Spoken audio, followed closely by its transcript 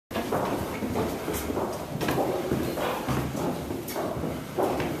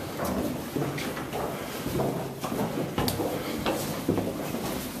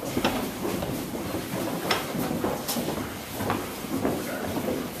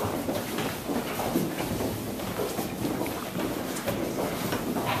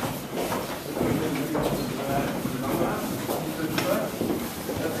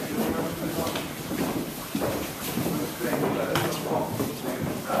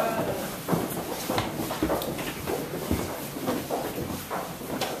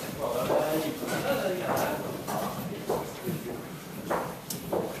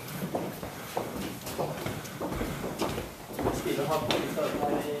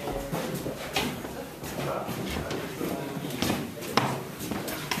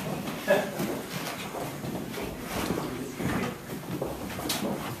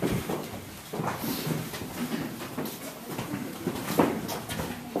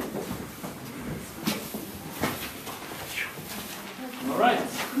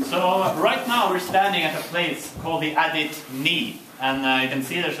So right now we're standing at a place called the Addit Knee, and you can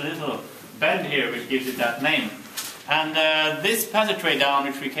see there's a little bend here which gives it that name. And this passageway down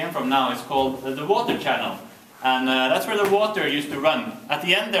which we came from now is called the water channel, and that's where the water used to run. At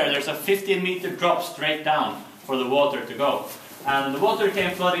the end there's a 15-meter drop straight down for the water to go. And the water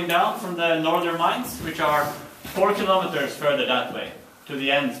came flooding down from the northern mines, which are 4 kilometers further that way, to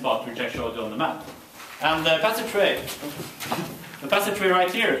the end spot which I showed you on the map. And the passageway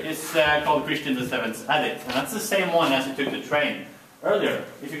right here is called Christian VII's Addit, and that's the same one as you took the train earlier.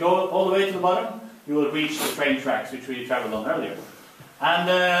 If you go all the way to the bottom, you will reach the train tracks which we traveled on earlier. And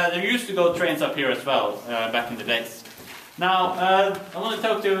there used to go trains up here as well back in the days. Now, I want to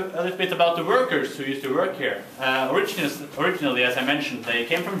talk to you a little bit about the workers who used to work here. Originally, as I mentioned, they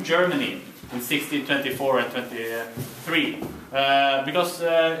came from Germany in 1624 and 23, because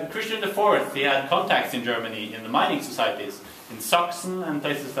Christian IV, he had contacts in Germany in the mining societies, in Saxon and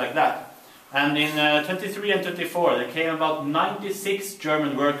places like that. And in 23 and 24, there came about 96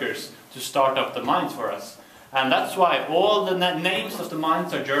 German workers to start up the mines for us. And that's why all the names of the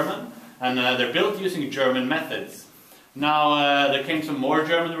mines are German, and they're built using German methods. Now, there came some more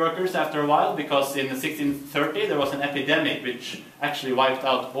German workers after a while, because in 1630 there was an epidemic which actually wiped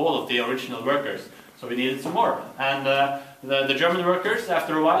out all of the original workers. So we needed some more. And the German workers,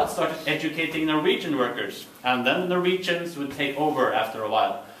 after a while, started educating Norwegian workers. And then the Norwegians would take over after a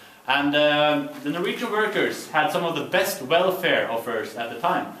while. And the Norwegian workers had some of the best welfare offers at the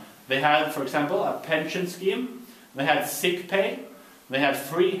time. They had, for example, a pension scheme. They had sick pay. They had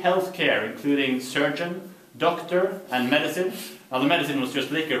free health care, including surgeon, doctor and medicine. Now the medicine was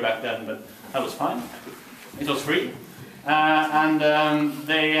just liquor back then, but that was fine. It was free.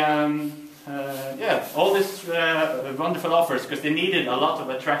 All these wonderful offers, because they needed a lot of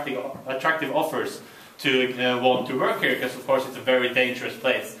attractive offers to want to work here, because of course it's a very dangerous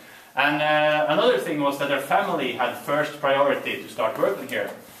place. And another thing was that their family had first priority to start working here.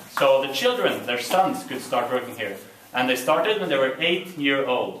 So the children, their sons, could start working here. And they started when they were 8 years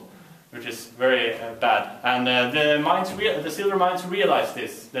old, which is very bad. And the silver mines realized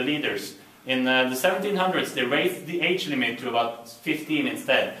this, the leaders. In the 1700s, they raised the age limit to about 15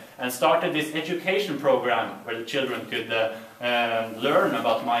 instead, and started this education program where the children could learn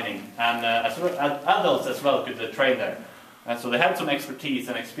about mining, and adults as well could train there. And so they had some expertise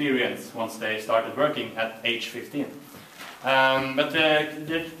and experience once they started working at age 15. But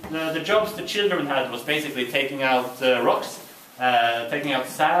the jobs the children had was basically taking out rocks, taking out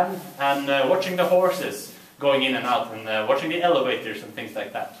sand, and watching the horses going in and out, and watching the elevators and things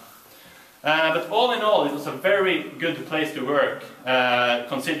like that. But all in all, it was a very good place to work,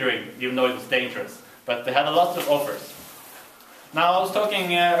 considering, even though it was dangerous. But they had a lot of offers. Now, I was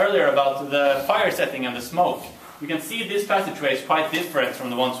talking earlier about the fire setting and the smoke. You can see this passageway is quite different from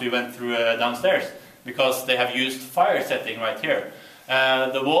the ones we went through downstairs, because they have used fire setting right here.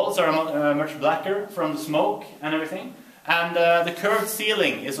 The walls are much blacker from the smoke and everything. And the curved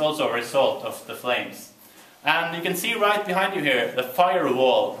ceiling is also a result of the flames. And you can see right behind you here the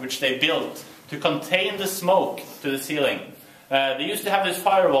firewall which they built to contain the smoke to the ceiling. They used to have these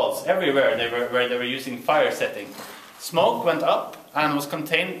firewalls everywhere where they were using fire setting. Smoke went up and was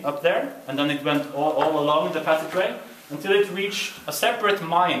contained up there, and then it went all along the passageway until it reached a separate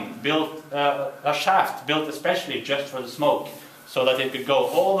mine built, a shaft built especially just for the smoke, so that it could go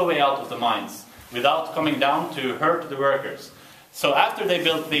all the way out of the mines without coming down to hurt the workers. So after they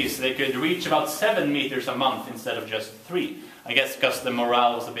built these, they could reach about 7 meters a month instead of just 3. I guess because the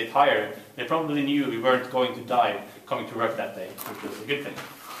morale was a bit higher. They probably knew we weren't going to die coming to work that day, which was a good thing.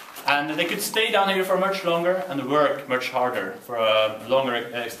 And they could stay down here for much longer and work much harder for a longer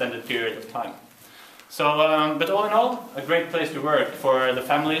extended period of time. So, but all in all, a great place to work for the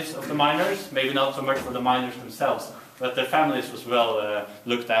families of the miners. Maybe not so much for the miners themselves, but their families was well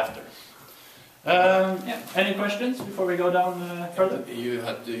looked after. Yeah. Any questions before we go down further?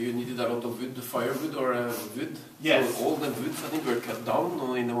 You needed a lot of wood, firewood or wood. Yes. So all the woods I think were cut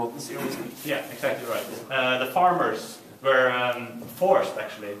down in the mountains here, wasn't it? Yeah, exactly right. The farmers were forced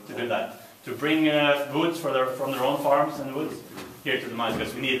actually to do that, to bring woods from their own farms and woods here to the mines,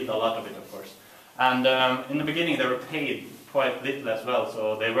 because we needed a lot of it, of course. And in the beginning they were paid quite little as well,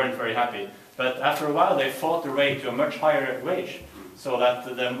 so they weren't very happy. But after a while they fought their way to a much higher wage, so that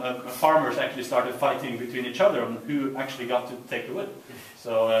the farmers actually started fighting between each other on who actually got to take the wood.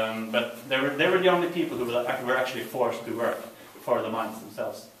 So, but they were the only people who were actually forced to work for the mines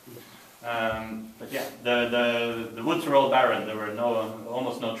themselves. But yeah, the woods were all barren. There were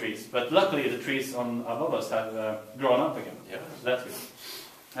almost no trees. But luckily, the trees above us have grown up again. Yeah, so that's good.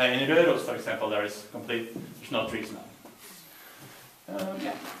 In VID00604, for example, there's no trees now.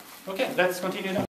 Yeah. Okay, let's continue now.